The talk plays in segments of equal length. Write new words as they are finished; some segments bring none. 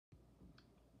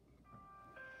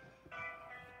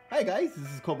Hi guys, this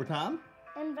is Cobra Tom.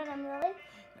 And Venom Lily.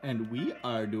 And we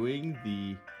are doing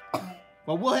the...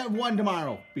 Well, we'll have one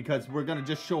tomorrow because we're going to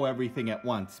just show everything at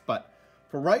once. But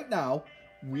for right now,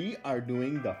 we are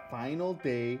doing the final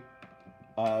day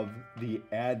of the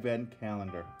Advent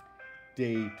calendar.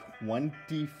 Day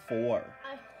 24.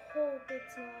 I hope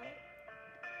it's not...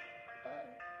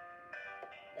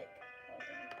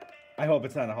 I hope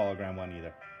it's not a hologram one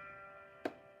either.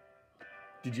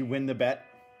 Did you win the bet?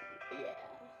 Yeah.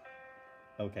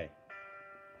 Okay.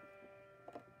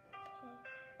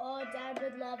 Oh, Dad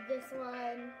would love this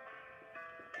one.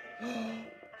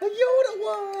 A Yoda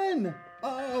one!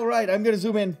 All right, I'm going to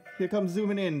zoom in. Here comes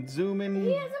zooming in. Zoom in.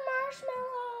 He has a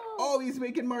marshmallow. Oh, he's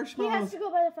making marshmallows. He has to go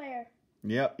by the fire.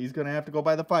 Yep, he's going to have to go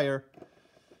by the fire.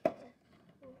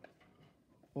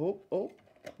 Oh,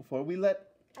 before we let...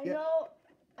 I know,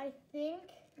 I think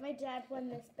my dad won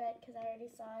this bet because I already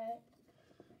saw it.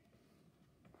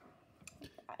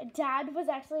 Dad was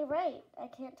actually right. I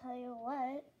can't tell you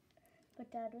what, but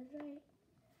Dad was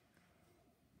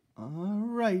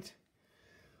right.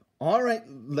 All right,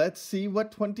 let's see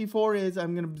what 24 is.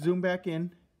 I'm going to zoom back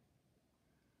in.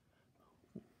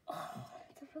 Oh,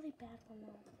 it's a really bad one,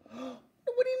 though.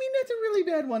 What do you mean that's a really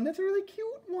bad one? That's a really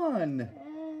cute one.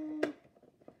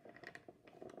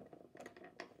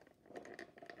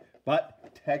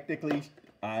 But technically,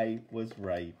 I was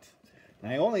right.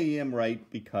 And I only am right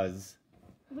because...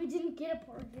 We didn't get a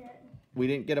porg yet. We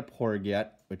didn't get a porg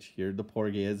yet, which here the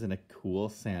porg is in a cool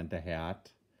Santa hat.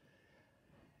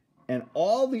 And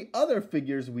all the other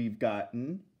figures we've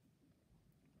gotten,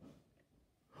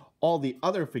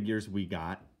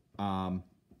 the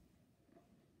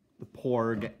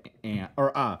porg and,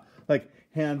 like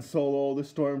Han Solo, the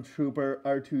Stormtrooper,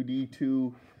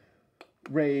 R2-D2,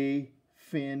 Rey,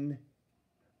 Finn,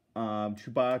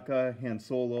 Chewbacca, Han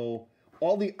Solo.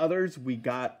 All the others we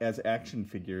got as action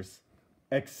figures,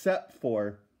 except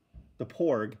for the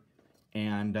porg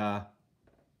and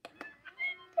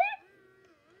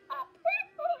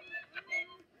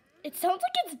It sounds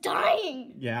like it's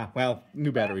dying. yeah, well,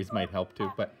 new batteries might help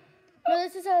too, but No,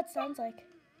 this is how it sounds like.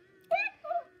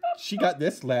 she got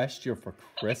this last year for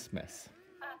Christmas.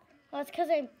 Well, that's because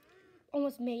I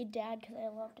almost made Dad because I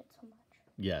loved it so much.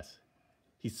 Yes.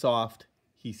 He's soft,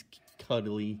 he's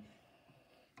cuddly.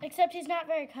 Except he's not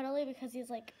very cuddly because he's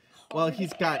like... Well,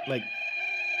 he's got like...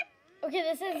 Okay,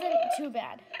 this isn't too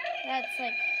bad. That's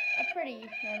like a pretty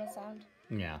normal sound.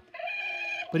 Yeah.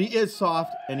 But he is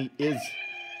soft and he is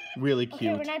really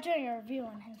cute. Okay, we're not doing a review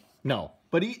on him. No,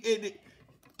 but he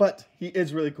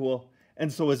is really cool,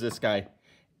 and so is this guy.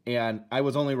 And I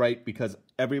was only right because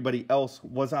everybody else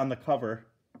was on the cover,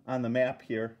 on the map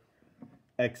here,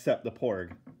 except the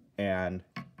porg. And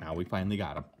now we finally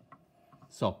got him.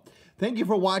 So, thank you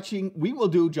for watching. We will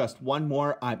do just one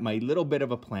more. My little bit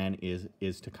of a plan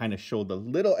is to kind of show the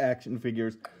little action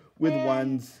figures with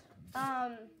ones.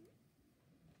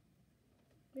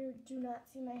 You do not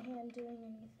see my hand doing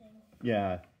anything.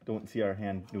 Yeah, don't see our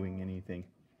hand doing anything.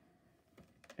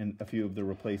 And a few of the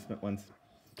replacement ones.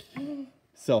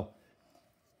 So,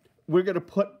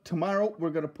 tomorrow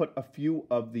we're going to put a few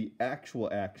of the actual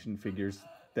action figures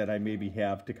that I maybe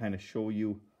have to kind of show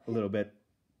you a little bit.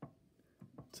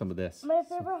 Some of this. My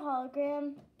favorite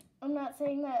hologram, I'm not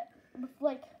saying that,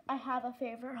 like, I have a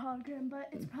favorite hologram, but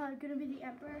it's probably going to be the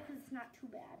Emperor because it's not too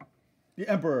bad. The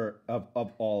Emperor of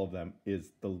all of them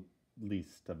is the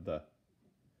least of the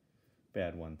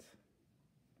bad ones.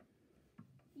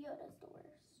 Yoda's the worst.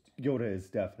 Yoda is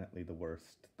definitely the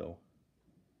worst, though.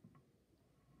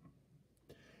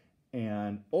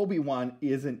 And Obi-Wan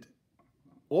isn't...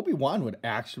 Obi-Wan would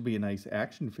actually be a nice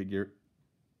action figure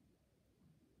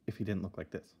if he didn't look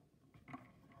like this.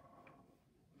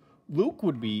 Luke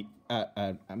would be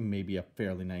maybe a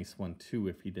fairly nice one, too,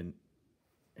 if he didn't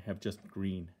have just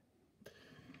green.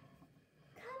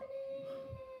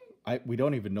 We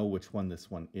don't even know which one this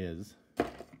one is.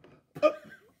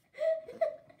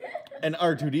 And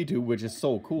R2-D2, which is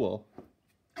so cool,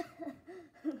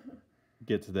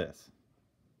 gets this.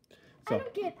 So, I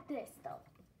don't get this, though.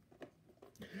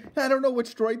 I don't know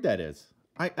which droid that is.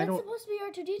 I don't. It's supposed to be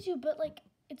R2-D2, but, like,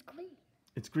 it's green.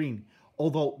 It's green.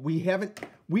 Although we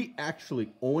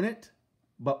actually own it,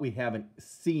 but we haven't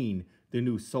seen the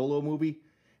new Solo movie.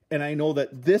 And I know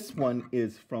that this one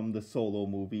is from the Solo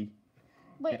movie.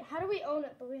 Wait, how do we own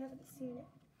it, but we haven't seen it?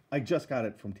 I just got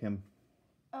it from Tim.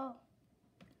 Oh.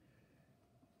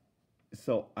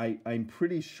 So I'm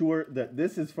pretty sure that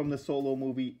this is from the Solo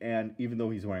movie, and even though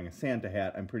he's wearing a Santa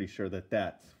hat, I'm pretty sure that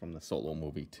that's from the Solo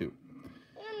movie too.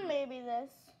 And maybe this.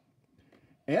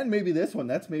 And maybe this one.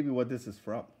 That's maybe what this is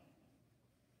from.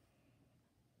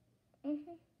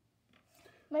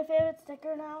 my favorite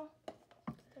sticker now.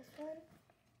 This one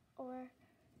or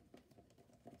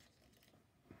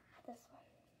this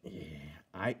one.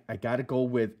 Yeah, I gotta go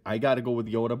with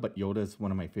Yoda, but Yoda is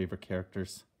one of my favorite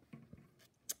characters.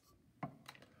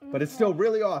 But it's still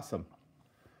really awesome.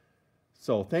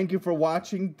 So thank you for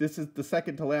watching. This is the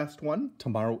second to last one.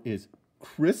 Tomorrow is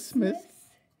Christmas.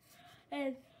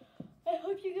 And I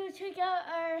hope you go check out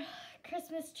our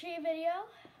Christmas tree video.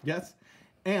 Yes.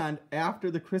 And after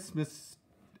the Christmas,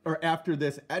 or after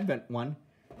this Advent one,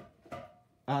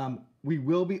 we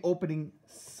will be opening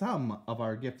some of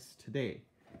our gifts today.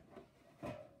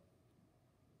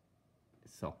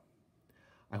 So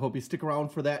I hope you stick around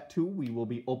for that too. We will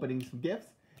be opening some gifts,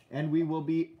 and we will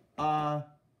be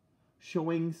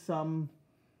showing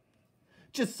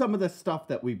just some of the stuff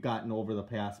that we've gotten over the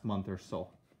past month or so,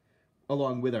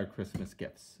 along with our Christmas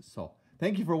gifts. So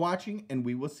thank you for watching, and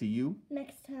we will see you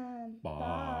next time.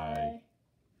 Bye.